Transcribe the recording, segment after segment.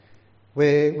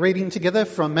We're reading together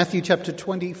from Matthew chapter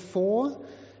 24,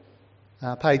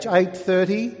 page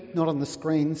 830, not on the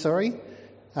screen, sorry,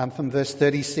 from verse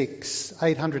 36,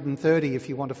 830 if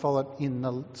you want to follow it in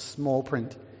the small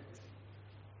print.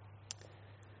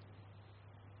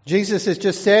 Jesus has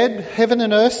just said, "Heaven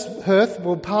and earth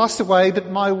will pass away,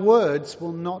 but my words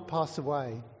will not pass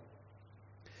away.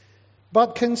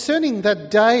 But concerning that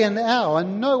day and hour,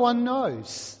 no one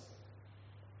knows.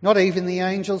 Not even the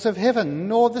angels of heaven,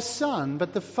 nor the Son,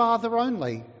 but the Father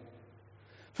only.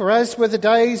 For as were the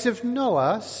days of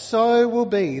Noah, so will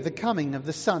be the coming of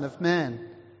the Son of Man.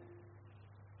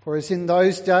 For as in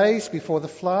those days before the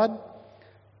flood,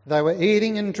 they were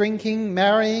eating and drinking,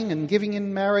 marrying and giving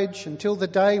in marriage until the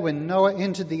day when Noah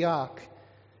entered the ark.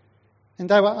 And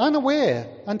they were unaware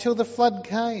until the flood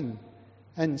came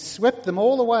and swept them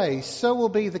all away, so will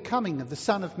be the coming of the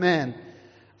Son of Man.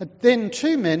 Then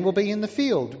 2 men will be in the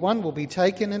field, one will be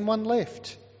taken and one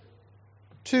left.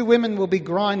 2 women will be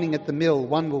grinding at the mill,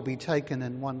 one will be taken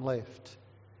and one left.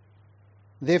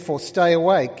 Therefore stay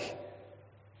awake,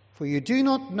 for you do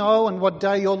not know on what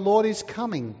day your Lord is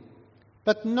coming.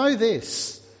 But know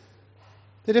this,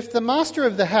 that if the master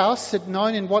of the house had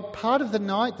known in what part of the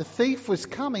night the thief was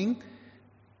coming,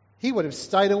 he would have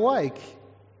stayed awake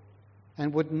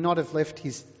and would not have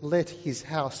let his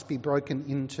house be broken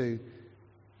into.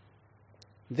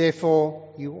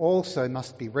 Therefore, you also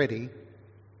must be ready,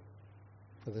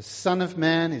 for the Son of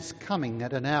Man is coming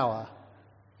at an hour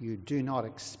you do not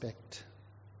expect."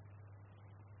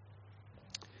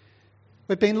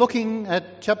 We've been looking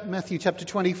at Matthew chapter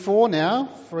 24 now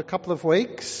for a couple of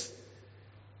weeks,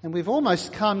 and we've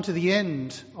almost come to the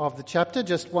end of the chapter,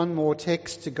 just one more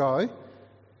text to go.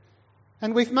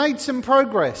 And we've made some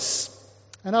progress,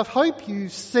 and I hope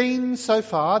you've seen so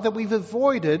far that we've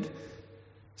avoided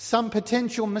some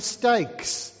potential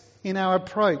mistakes in our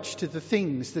approach to the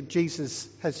things that Jesus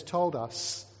has told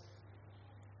us.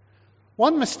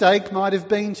 One mistake might have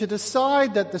been to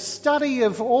decide that the study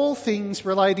of all things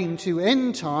relating to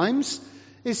end times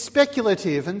is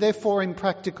speculative and therefore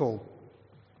impractical.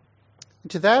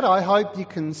 To that, I hope you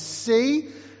can see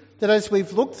that as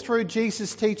we've looked through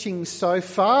Jesus' teaching so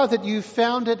far, that you've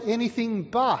found it anything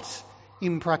but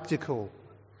impractical.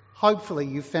 Hopefully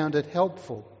you've found it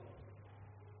helpful.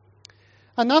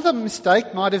 Another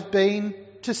mistake might have been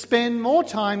to spend more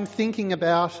time thinking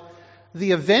about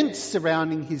the events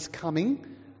surrounding his coming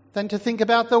than to think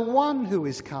about the one who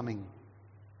is coming.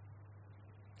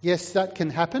 Yes, that can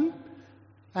happen,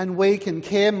 and we can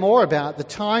care more about the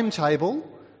timetable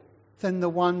than the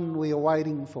one we are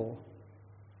waiting for.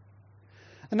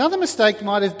 Another mistake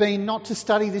might have been not to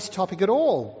study this topic at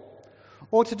all,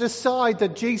 or to decide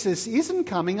that Jesus isn't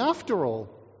coming after all.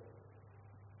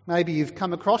 Maybe you've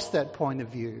come across that point of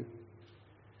view.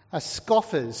 As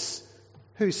scoffers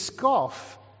who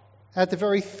scoff at the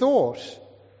very thought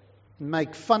and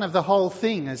make fun of the whole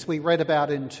thing, as we read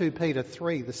about in 2 Peter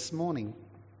 3 this morning.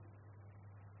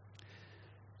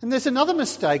 And there's another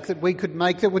mistake that we could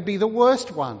make that would be the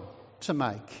worst one to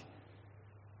make.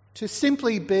 To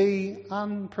simply be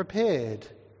unprepared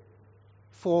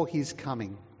for his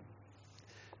coming.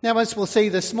 Now, as we'll see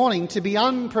this morning, to be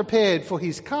unprepared for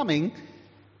his coming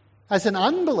as an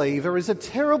unbeliever is a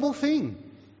terrible thing.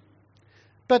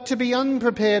 But to be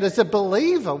unprepared as a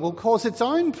believer will cause its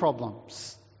own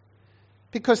problems.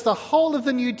 Because the whole of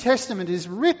the New Testament is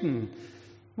written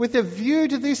with a view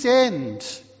to this end.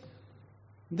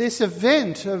 This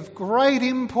event of great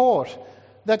import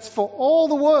that's for all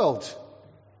the world,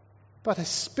 but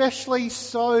especially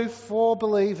so for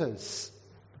believers.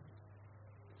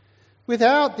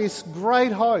 Without this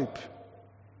great hope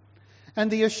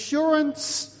and the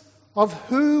assurance of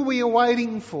who we are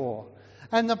waiting for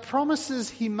and the promises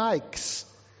he makes,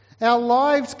 our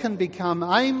lives can become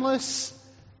aimless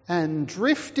and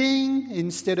drifting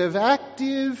instead of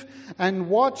active and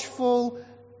watchful,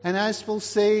 and as we'll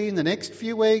see in the next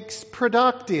few weeks,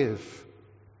 productive.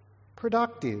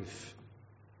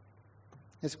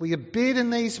 As we abide in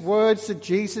these words that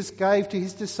Jesus gave to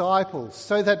his disciples,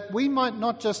 so that we might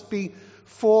not just be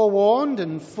forewarned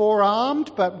and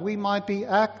forearmed, but we might be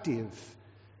active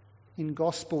in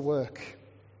gospel work.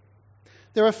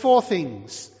 There are four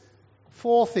things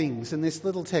in this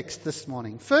little text this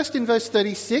morning. First, in verse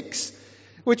 36,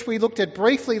 which we looked at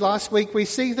briefly last week, we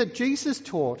see that Jesus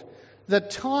taught the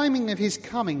timing of his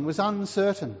coming was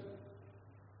uncertain.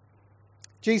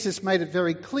 Jesus made it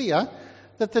very clear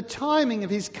that the timing of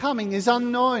his coming is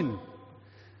unknown.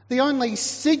 The only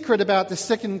secret about the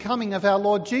second coming of our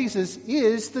Lord Jesus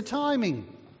is the timing.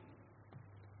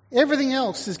 Everything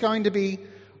else is going to be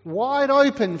wide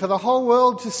open for the whole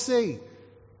world to see.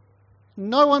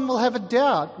 No one will have a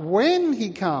doubt when he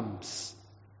comes.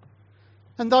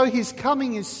 And though his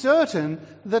coming is certain,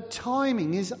 the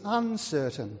timing is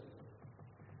uncertain.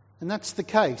 And that's the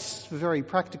case for very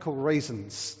practical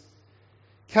reasons.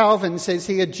 Calvin says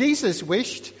here, Jesus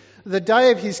wished the day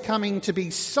of his coming to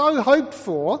be so hoped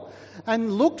for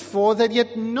and looked for that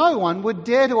yet no one would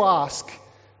dare to ask,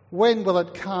 when will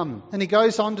it come? And he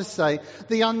goes on to say,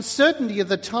 the uncertainty of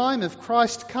the time of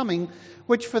Christ's coming,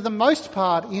 which for the most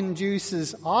part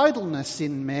induces idleness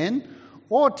in men,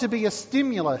 ought to be a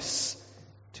stimulus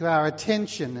to our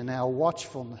attention and our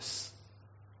watchfulness.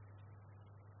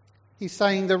 He's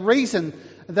saying the reason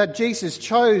that Jesus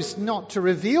chose not to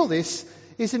reveal this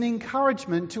is an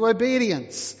encouragement to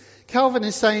obedience. Calvin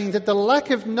is saying that the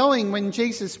lack of knowing when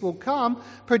Jesus will come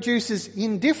produces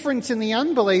indifference in the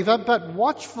unbeliever, but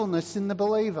watchfulness in the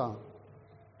believer.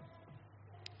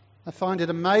 I find it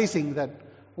amazing that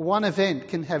one event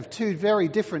can have two very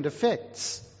different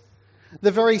effects.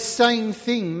 The very same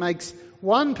thing makes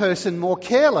one person more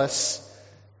careless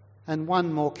and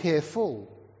one more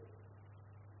careful.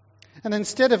 And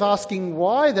instead of asking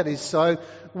why that is so,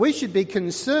 we should be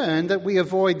concerned that we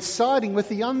avoid siding with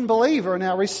the unbeliever in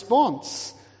our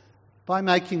response by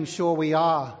making sure we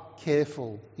are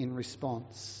careful in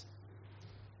response.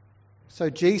 So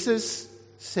Jesus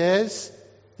says,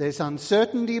 there's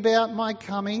uncertainty about my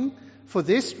coming for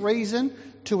this reason,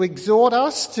 to exhort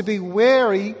us to be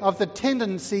wary of the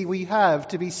tendency we have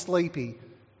to be sleepy.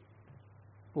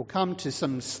 We'll come to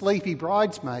some sleepy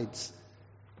bridesmaids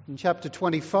in chapter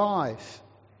 25.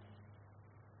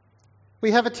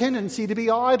 We have a tendency to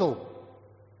be idle,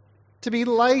 to be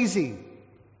lazy.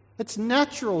 It's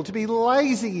natural to be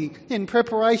lazy in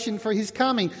preparation for his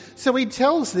coming. So he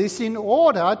tells this in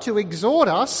order to exhort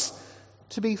us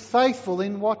to be faithful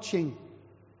in watching.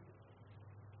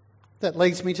 That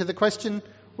leads me to the question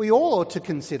we all ought to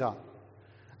consider.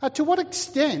 To what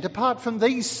extent, apart from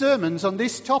these sermons on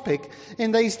this topic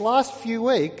in these last few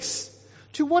weeks,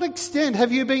 to what extent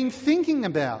have you been thinking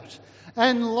about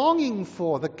and longing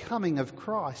for the coming of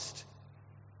Christ?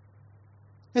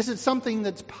 Is it something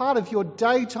that's part of your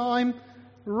daytime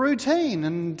routine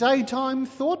and daytime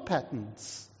thought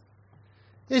patterns?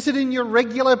 Is it in your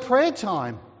regular prayer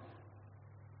time?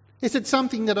 Is it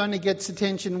something that only gets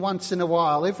attention once in a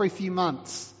while, every few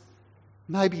months?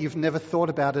 Maybe you've never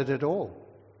thought about it at all.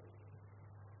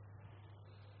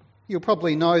 You'll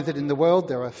probably know that in the world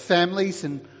there are families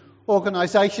and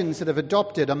organisations that have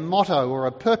adopted a motto or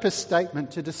a purpose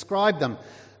statement to describe them.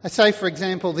 Say, for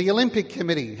example, the Olympic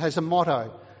Committee has a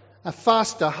motto, a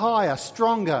faster, higher,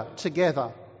 stronger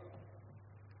together.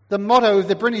 The motto of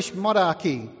the British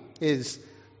monarchy is,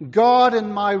 God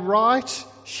and my right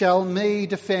shall me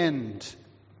defend.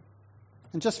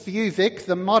 And just for you, Vic,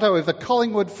 the motto of the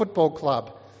Collingwood Football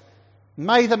Club,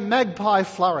 may the magpie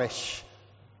flourish.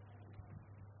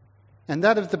 And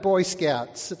that of the Boy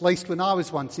Scouts, at least when I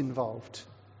was once involved,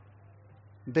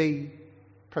 be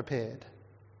prepared.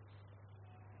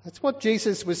 That's what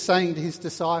Jesus was saying to his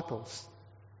disciples.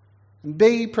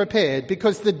 Be prepared,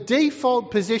 because the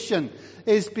default position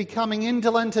is becoming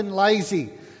indolent and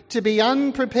lazy, to be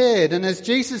unprepared. And as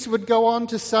Jesus would go on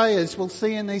to say, as we'll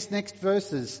see in these next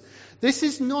verses, this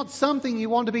is not something you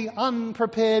want to be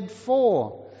unprepared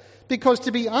for. Because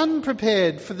to be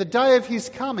unprepared for the day of his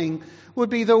coming would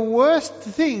be the worst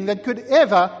thing that could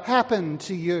ever happen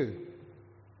to you.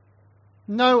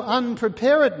 No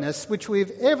unpreparedness which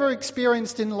we've ever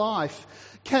experienced in life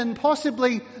can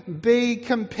possibly be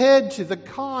compared to the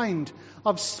kind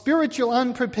of spiritual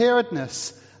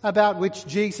unpreparedness about which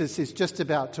Jesus is just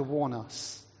about to warn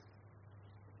us.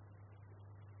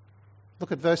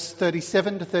 Look at verse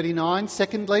 37 to 39.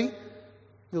 Secondly,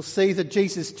 you'll see that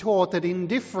Jesus taught that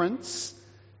indifference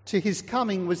to his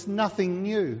coming was nothing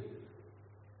new.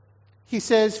 He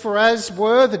says, for as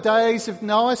were the days of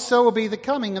Noah, so will be the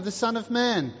coming of the Son of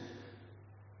Man.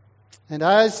 And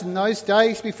as in those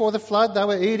days before the flood, they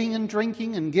were eating and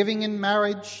drinking and giving in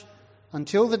marriage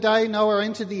until the day Noah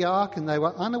entered the ark, and they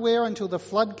were unaware until the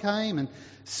flood came and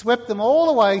swept them all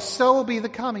away, so will be the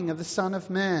coming of the Son of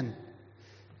Man.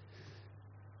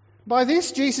 By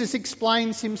this, Jesus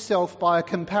explains himself by a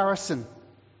comparison.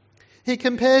 He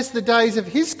compares the days of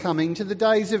his coming to the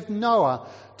days of Noah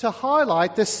to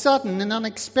highlight the sudden and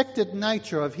unexpected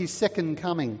nature of his second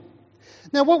coming.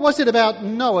 Now, what was it about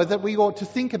Noah that we ought to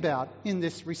think about in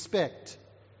this respect?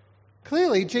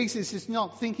 Clearly, Jesus is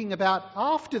not thinking about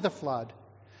after the flood,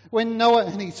 when Noah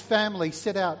and his family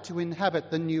set out to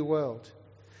inhabit the new world.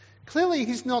 Clearly,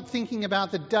 he's not thinking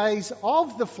about the days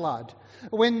of the flood,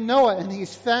 when Noah and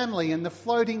his family in the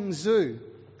floating zoo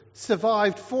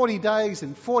survived 40 days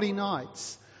and 40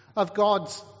 nights of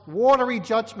God's watery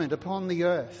judgment upon the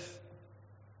earth.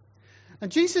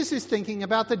 And Jesus is thinking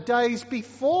about the days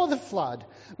before the flood,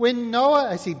 when Noah,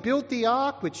 as he built the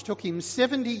ark, which took him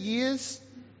 70 years,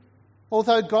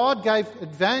 although God gave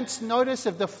advance notice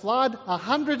of the flood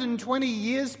 120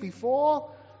 years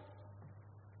before.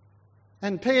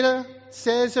 And Peter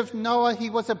says of Noah, he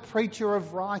was a preacher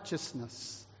of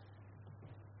righteousness.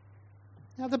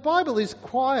 Now, the Bible is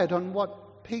quiet on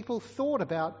what people thought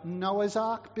about Noah's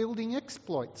ark building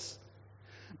exploits.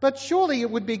 But surely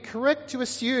it would be correct to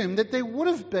assume that there would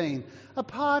have been,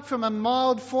 apart from a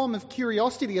mild form of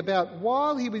curiosity about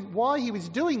why he was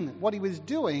doing what he was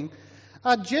doing,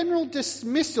 a general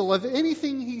dismissal of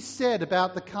anything he said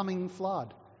about the coming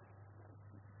flood.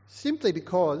 Simply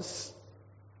because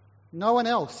no one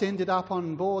else ended up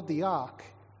on board the ark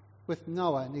with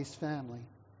Noah and his family.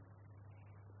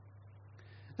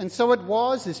 And so it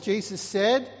was, as Jesus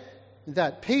said,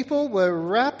 that people were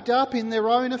wrapped up in their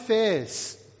own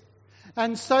affairs.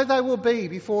 And so they will be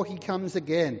before he comes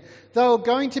again. They are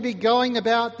going to be going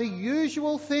about the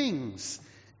usual things,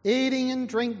 eating and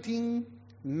drinking,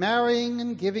 marrying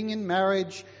and giving in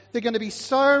marriage. They're going to be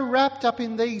so wrapped up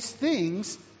in these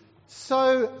things,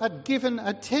 so given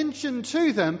attention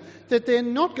to them, that they're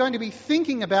not going to be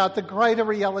thinking about the greater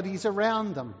realities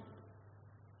around them.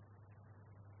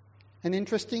 And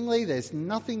interestingly, there's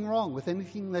nothing wrong with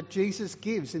anything that Jesus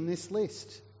gives in this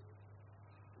list.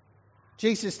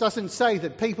 Jesus doesn't say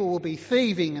that people will be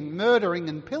thieving and murdering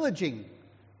and pillaging.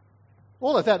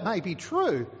 All of that may be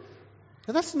true,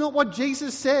 but that's not what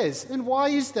Jesus says. And why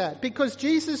is that? Because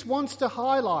Jesus wants to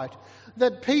highlight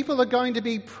that people are going to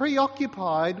be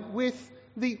preoccupied with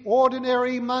the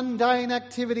ordinary, mundane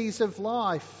activities of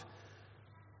life,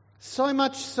 so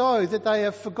much so that they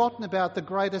have forgotten about the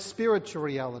greater spiritual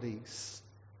realities.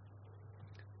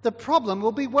 The problem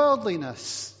will be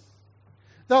worldliness.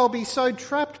 They'll be so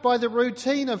trapped by the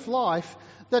routine of life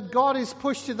that God is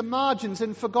pushed to the margins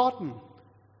and forgotten.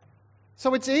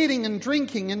 So it's eating and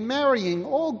drinking and marrying,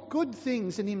 all good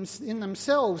things in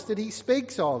themselves that he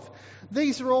speaks of.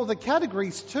 These are all the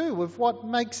categories too of what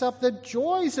makes up the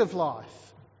joys of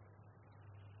life.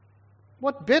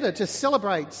 What better to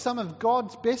celebrate some of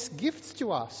God's best gifts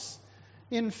to us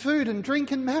in food and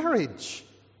drink and marriage?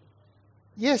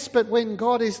 Yes, but when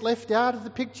God is left out of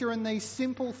the picture in these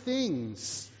simple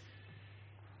things,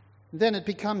 then it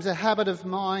becomes a habit of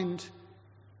mind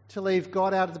to leave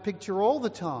God out of the picture all the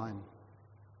time,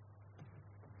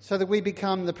 so that we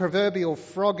become the proverbial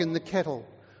frog in the kettle,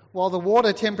 while the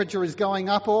water temperature is going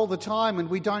up all the time and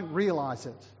we don't realise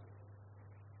it.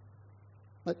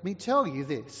 Let me tell you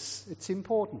this, it's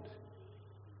important,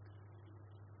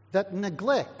 that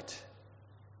neglect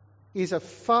is a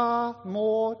far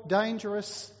more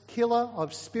dangerous killer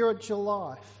of spiritual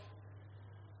life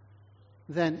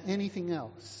than anything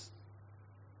else.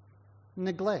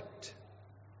 Neglect.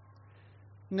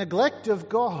 Neglect of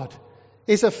God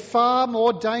is a far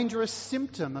more dangerous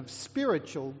symptom of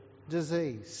spiritual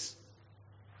disease.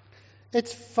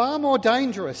 It's far more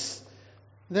dangerous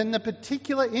than the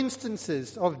particular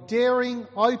instances of daring,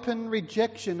 open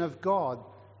rejection of God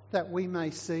that we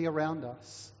may see around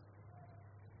us.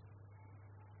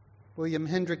 William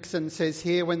Hendrickson says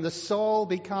here, when the soul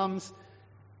becomes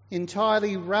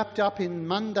entirely wrapped up in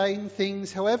mundane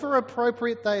things, however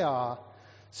appropriate they are,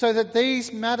 so that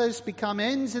these matters become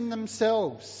ends in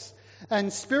themselves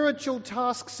and spiritual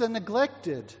tasks are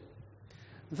neglected,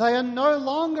 they are no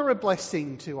longer a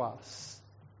blessing to us.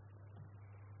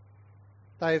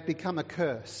 They have become a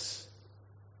curse.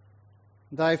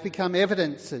 They have become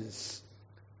evidences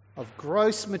of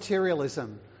gross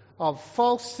materialism, of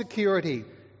false security,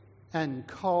 and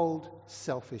cold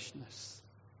selfishness.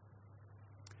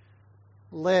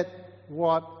 Let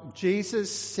what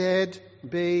Jesus said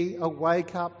be a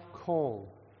wake-up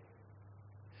call.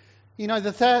 You know,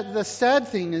 the sad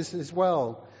thing is as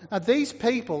well, these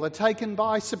people are taken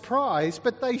by surprise,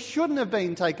 but they shouldn't have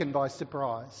been taken by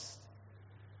surprise.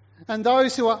 And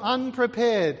those who are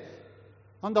unprepared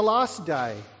on the last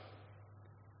day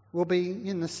will be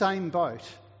in the same boat,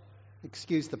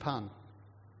 excuse the pun,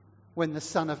 when the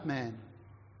Son of Man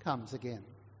comes again.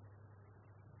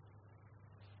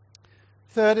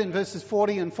 Third, in verses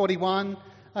 40 and 41,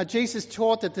 Jesus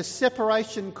taught that the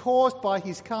separation caused by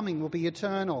his coming will be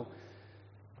eternal.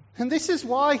 And this is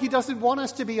why he doesn't want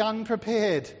us to be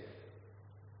unprepared.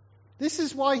 This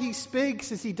is why he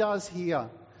speaks as he does here.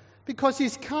 Because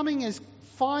his coming is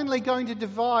finally going to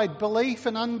divide belief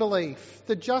and unbelief,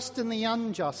 the just and the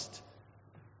unjust,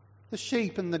 the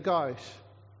sheep and the goat.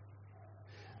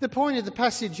 The point of the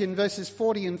passage in verses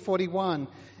 40 and 41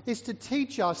 is to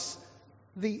teach us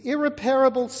the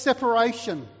irreparable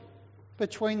separation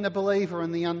between the believer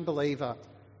and the unbeliever,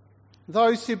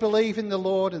 those who believe in the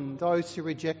Lord and those who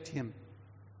reject him.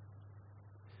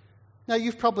 Now,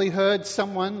 you've probably heard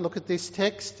someone look at this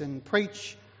text and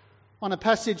preach on a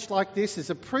passage like this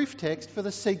as a proof text for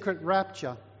the secret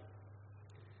rapture.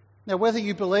 Now, whether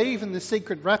you believe in the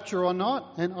secret rapture or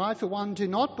not, and I for one do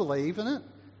not believe in it,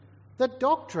 that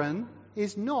doctrine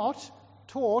is not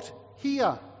taught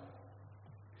here.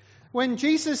 When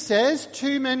Jesus says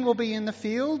 2 men will be in the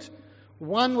field,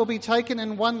 1 will be taken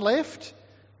and 1 left,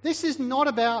 this is not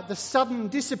about the sudden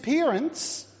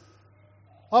disappearance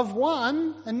of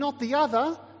one and not the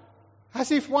other,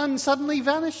 as if one suddenly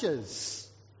vanishes.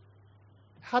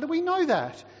 How do we know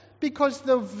that? Because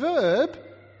the verb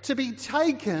to be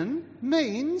taken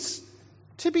means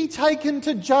to be taken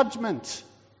to judgment.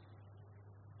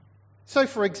 So,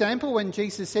 for example, when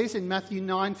Jesus says in Matthew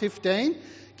 9:15,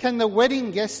 can the wedding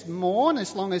guests mourn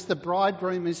as long as the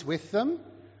bridegroom is with them?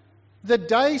 The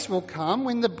days will come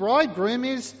when the bridegroom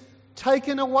is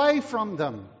taken away from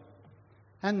them,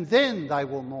 and then they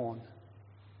will mourn.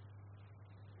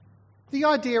 The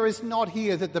idea is not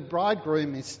here that the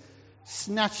bridegroom is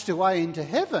snatched away into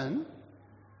heaven.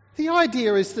 The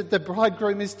idea is that the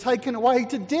bridegroom is taken away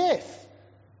to death,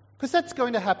 because that's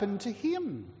going to happen to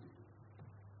him.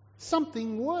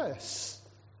 Something worse.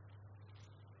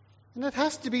 And it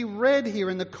has to be read here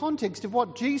in the context of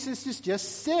what Jesus has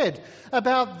just said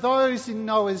about those in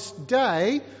Noah's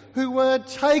day who were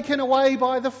taken away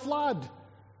by the flood.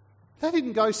 They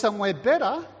didn't go somewhere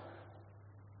better.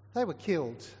 They were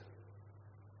killed.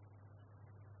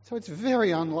 So it's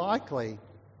very unlikely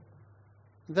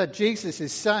that Jesus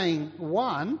is saying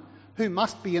one who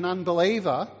must be an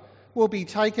unbeliever will be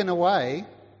taken away.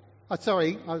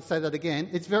 I'll say that again.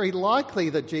 It's very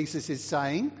likely that Jesus is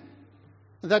saying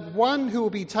that one who will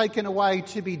be taken away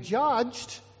to be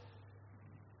judged,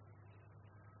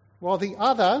 while the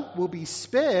other will be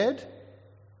spared.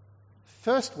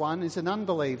 First one is an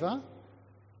unbeliever,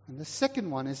 and the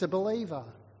second one is a believer.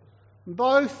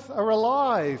 Both are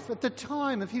alive at the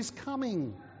time of his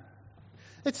coming.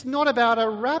 It's not about a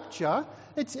rapture,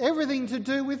 it's everything to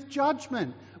do with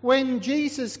judgment. When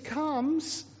Jesus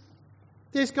comes,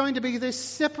 there's going to be this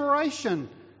separation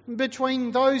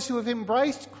between those who have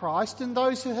embraced Christ and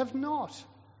those who have not.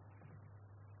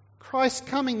 Christ's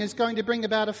coming is going to bring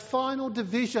about a final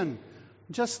division,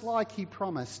 just like he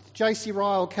promised. J.C.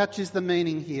 Ryle catches the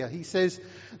meaning here. He says,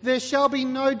 there shall be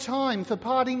no time for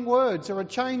parting words or a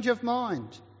change of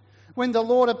mind. When the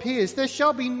Lord appears, there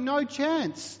shall be no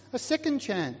chance, a second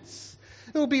chance.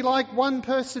 It will be like one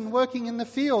person working in the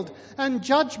field, and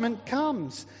judgment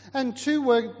comes, and 2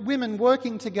 women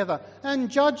working together, and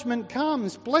judgment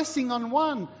comes, blessing on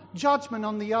one, judgment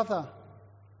on the other.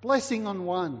 Blessing on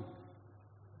one,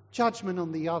 judgment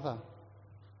on the other.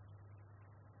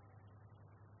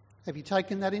 Have you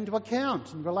taken that into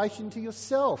account in relation to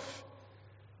yourself?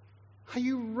 Are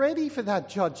you ready for that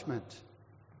judgment?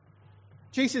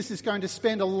 Jesus is going to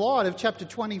spend a lot of chapter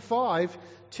 25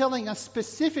 telling us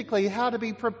specifically how to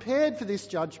be prepared for this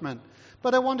judgment.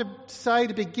 But I want to say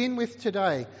to begin with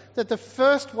today that the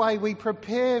first way we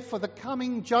prepare for the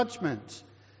coming judgment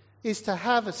is to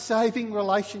have a saving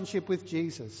relationship with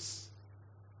Jesus.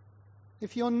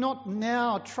 If you're not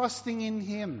now trusting in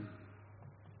him,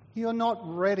 you're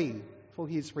not ready for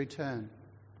his return.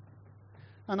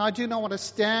 And I do not want to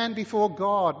stand before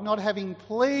God not having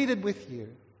pleaded with you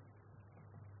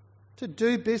to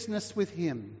do business with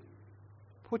him.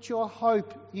 Put your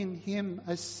hope in him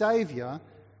as Saviour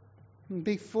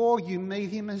before you meet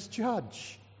him as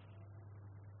judge.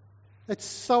 It's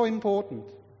so important.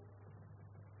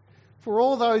 For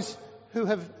all those who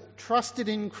have trusted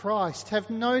in Christ have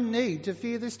no need to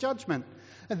fear this judgment.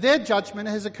 Their judgment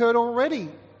has occurred already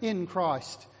in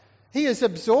Christ. He has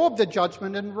absorbed the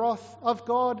judgment and wrath of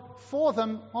God for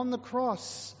them on the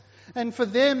cross. And for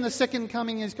them, the second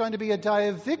coming is going to be a day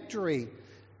of victory.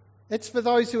 It's for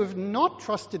those who have not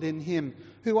trusted in him,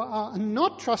 who are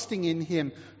not trusting in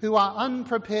him, who are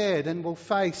unprepared and will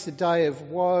face a day of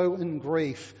woe and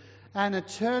grief, an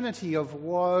eternity of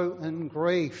woe and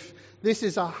grief. This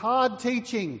is a hard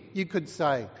teaching, you could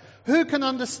say. Who can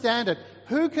understand it?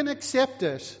 Who can accept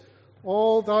it?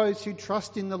 All those who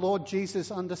trust in the Lord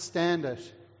Jesus understand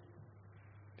it,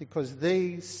 because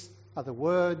these are the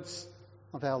words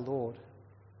of our Lord.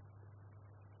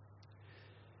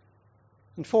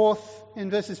 And fourth, in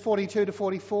verses 42 to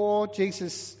 44,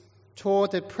 Jesus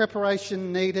taught that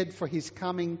preparation needed for his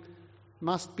coming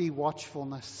must be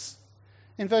watchfulness.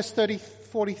 In verse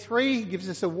 43, he gives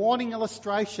us a warning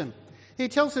illustration. He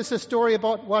tells us a story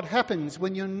about what happens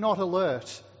when you're not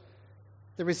alert.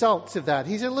 The results of that.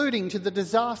 He's alluding to the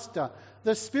disaster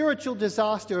the spiritual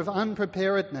disaster of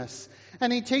unpreparedness.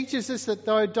 And he teaches us that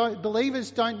though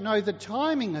believers don't know the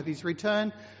timing of his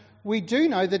return, we do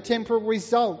know the temporal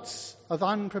results of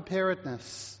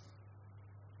unpreparedness.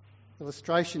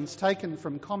 Illustrations taken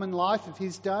from common life of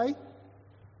his day.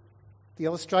 The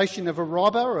illustration of a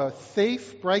robber or a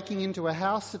thief breaking into a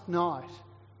house at night.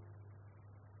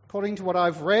 According to what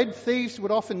I've read, thieves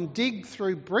would often dig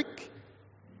through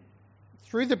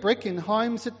the brick in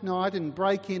homes at night and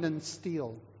break in and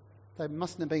steal. They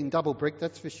mustn't have been double brick,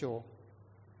 that's for sure.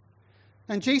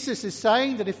 And Jesus is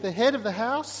saying that if the head of the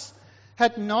house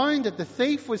had known that the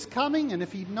thief was coming, and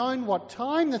if he'd known what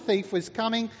time the thief was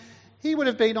coming, he would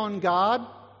have been on guard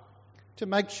to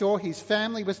make sure his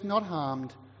family was not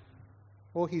harmed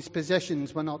or his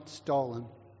possessions were not stolen.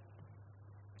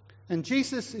 And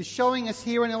Jesus is showing us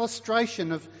here an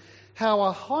illustration of how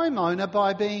a homeowner,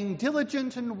 by being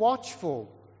diligent and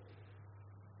watchful,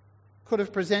 could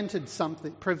have prevented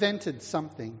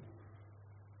something.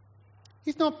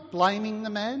 He's not blaming the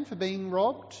man for being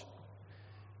robbed,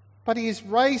 but he is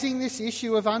raising this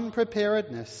issue of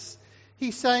unpreparedness.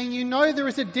 He's saying, you know, there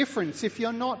is a difference if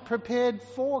you're not prepared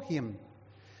for him,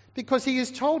 because he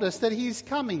has told us that he is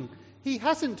coming. He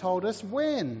hasn't told us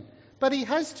when, but he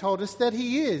has told us that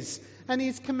he is, and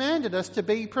he's commanded us to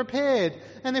be prepared.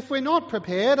 And if we're not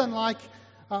prepared, unlike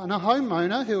a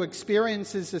homeowner who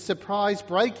experiences a surprise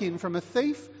break-in from a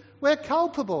thief, we're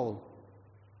culpable.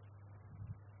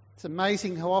 It's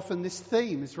amazing how often this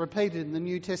theme is repeated in the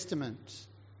New Testament.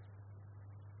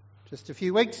 Just a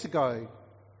few weeks ago,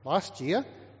 last year,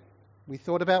 we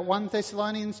thought about 1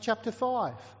 Thessalonians chapter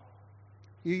 5.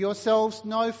 You yourselves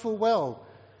know full well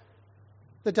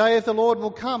the day of the Lord will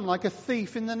come like a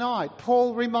thief in the night.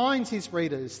 Paul reminds his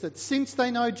readers that since they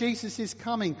know Jesus is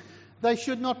coming, they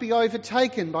should not be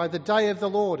overtaken by the day of the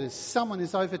Lord as someone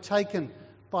is overtaken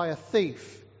by a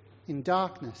thief in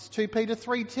darkness. 2 Peter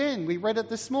 3:10, we read it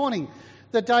this morning.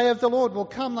 The day of the Lord will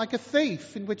come like a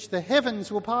thief, in which the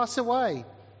heavens will pass away.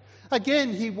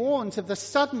 Again, he warns of the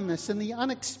suddenness and the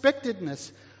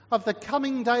unexpectedness of the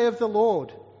coming day of the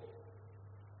Lord.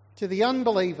 To the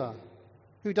unbeliever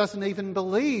who doesn't even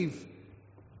believe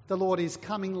the Lord is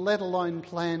coming, let alone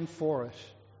plan for it.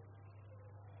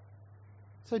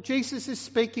 So Jesus is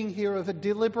speaking here of a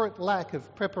deliberate lack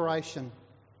of preparation.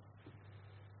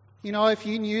 You know, if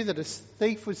you knew that a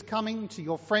thief was coming to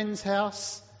your friend's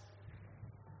house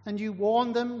and you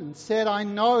warned them and said, I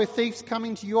know a thief's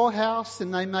coming to your house,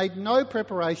 and they made no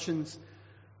preparations,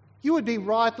 you would be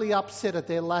rightly upset at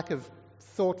their lack of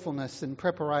thoughtfulness and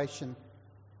preparation.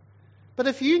 But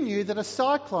if you knew that a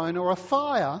cyclone or a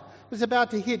fire was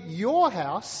about to hit your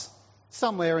house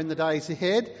somewhere in the days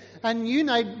ahead, and you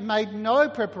made no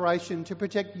preparation to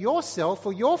protect yourself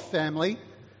or your family,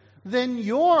 then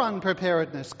your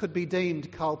unpreparedness could be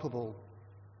deemed culpable.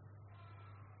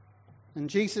 And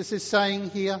Jesus is saying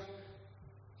here,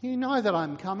 you know that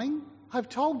I'm coming. I've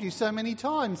told you so many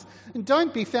times. And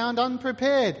don't be found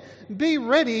unprepared. Be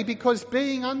ready, because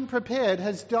being unprepared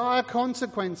has dire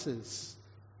consequences.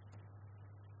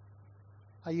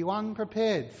 Are you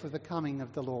unprepared for the coming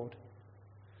of the Lord?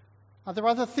 Are there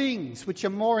other things which are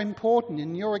more important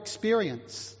in your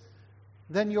experience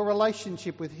than your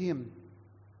relationship with Him?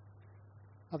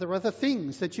 Are there other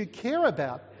things that you care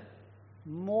about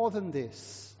more than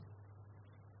this?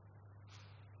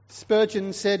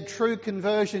 Spurgeon said, true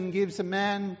conversion gives a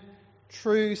man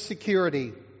true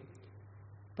security,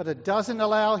 but it doesn't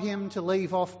allow him to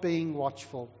leave off being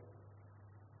watchful.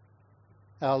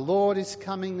 Our Lord is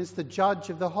coming as the judge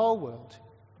of the whole world.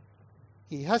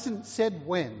 He hasn't said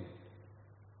when.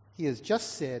 He has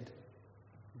just said,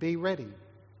 be ready,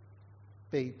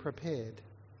 be prepared.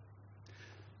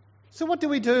 So what do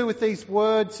we do with these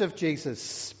words of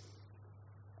Jesus?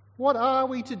 What are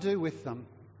we to do with them?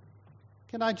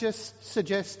 Can I just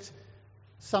suggest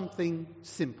something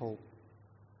simple?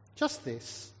 Just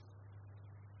this.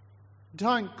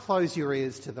 Don't close your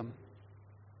ears to them.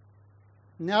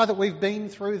 Now that we've been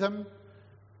through them,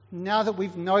 now that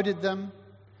we've noted them,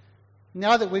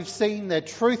 now that we've seen their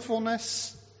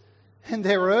truthfulness and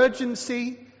their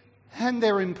urgency and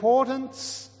their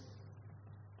importance,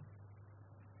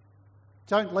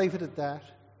 don't leave it at that.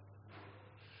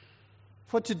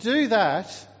 For to do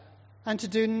that and to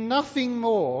do nothing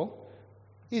more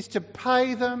is to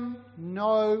pay them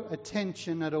no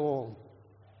attention at all.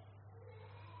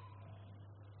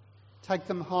 Take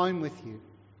them home with you.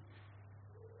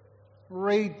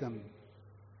 Read them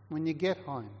when you get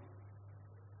home.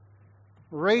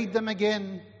 Read them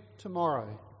again tomorrow.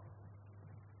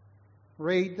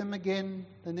 Read them again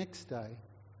the next day.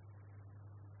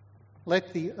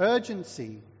 Let the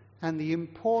urgency and the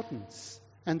importance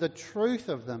and the truth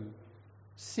of them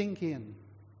sink in.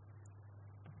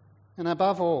 And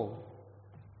above all,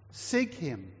 seek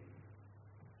him,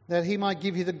 that he might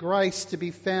give you the grace to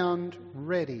be found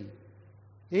ready,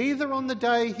 either on the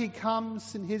day he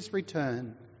comes in his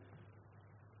return,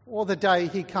 or the day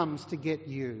he comes to get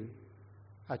you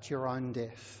at your own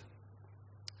death.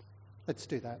 Let's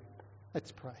do that.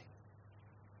 Let's pray.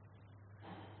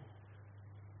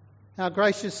 Our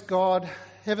gracious God,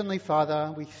 Heavenly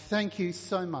Father, we thank you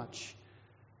so much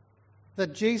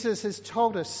that Jesus has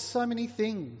told us so many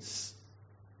things.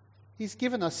 He's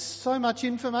given us so much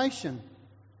information.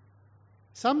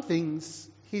 Some things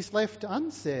he's left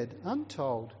unsaid,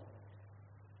 untold.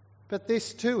 But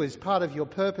this too is part of your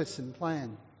purpose and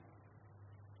plan.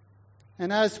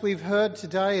 And as we've heard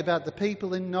today about the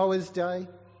people in Noah's day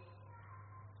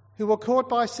who were caught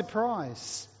by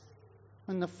surprise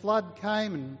when the flood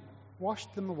came and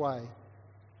washed them away,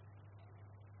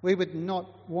 we would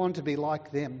not want to be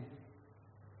like them.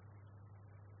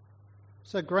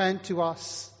 So grant to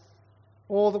us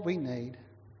all that we need.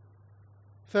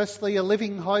 Firstly, a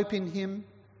living hope in him,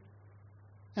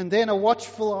 and then a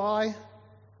watchful eye,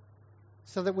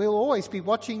 so that we'll always be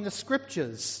watching the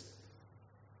Scriptures,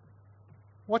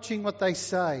 watching what they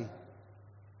say,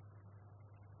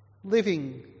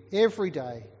 living every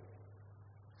day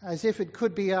as if it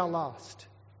could be our last,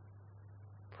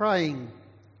 praying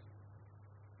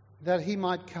that he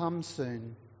might come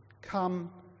soon.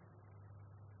 Come,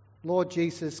 Lord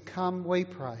Jesus, come, we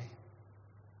pray,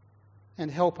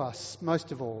 and help us,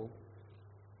 most of all,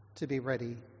 to be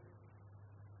ready.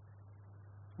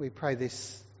 We pray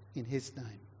this in his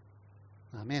name.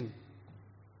 Amen.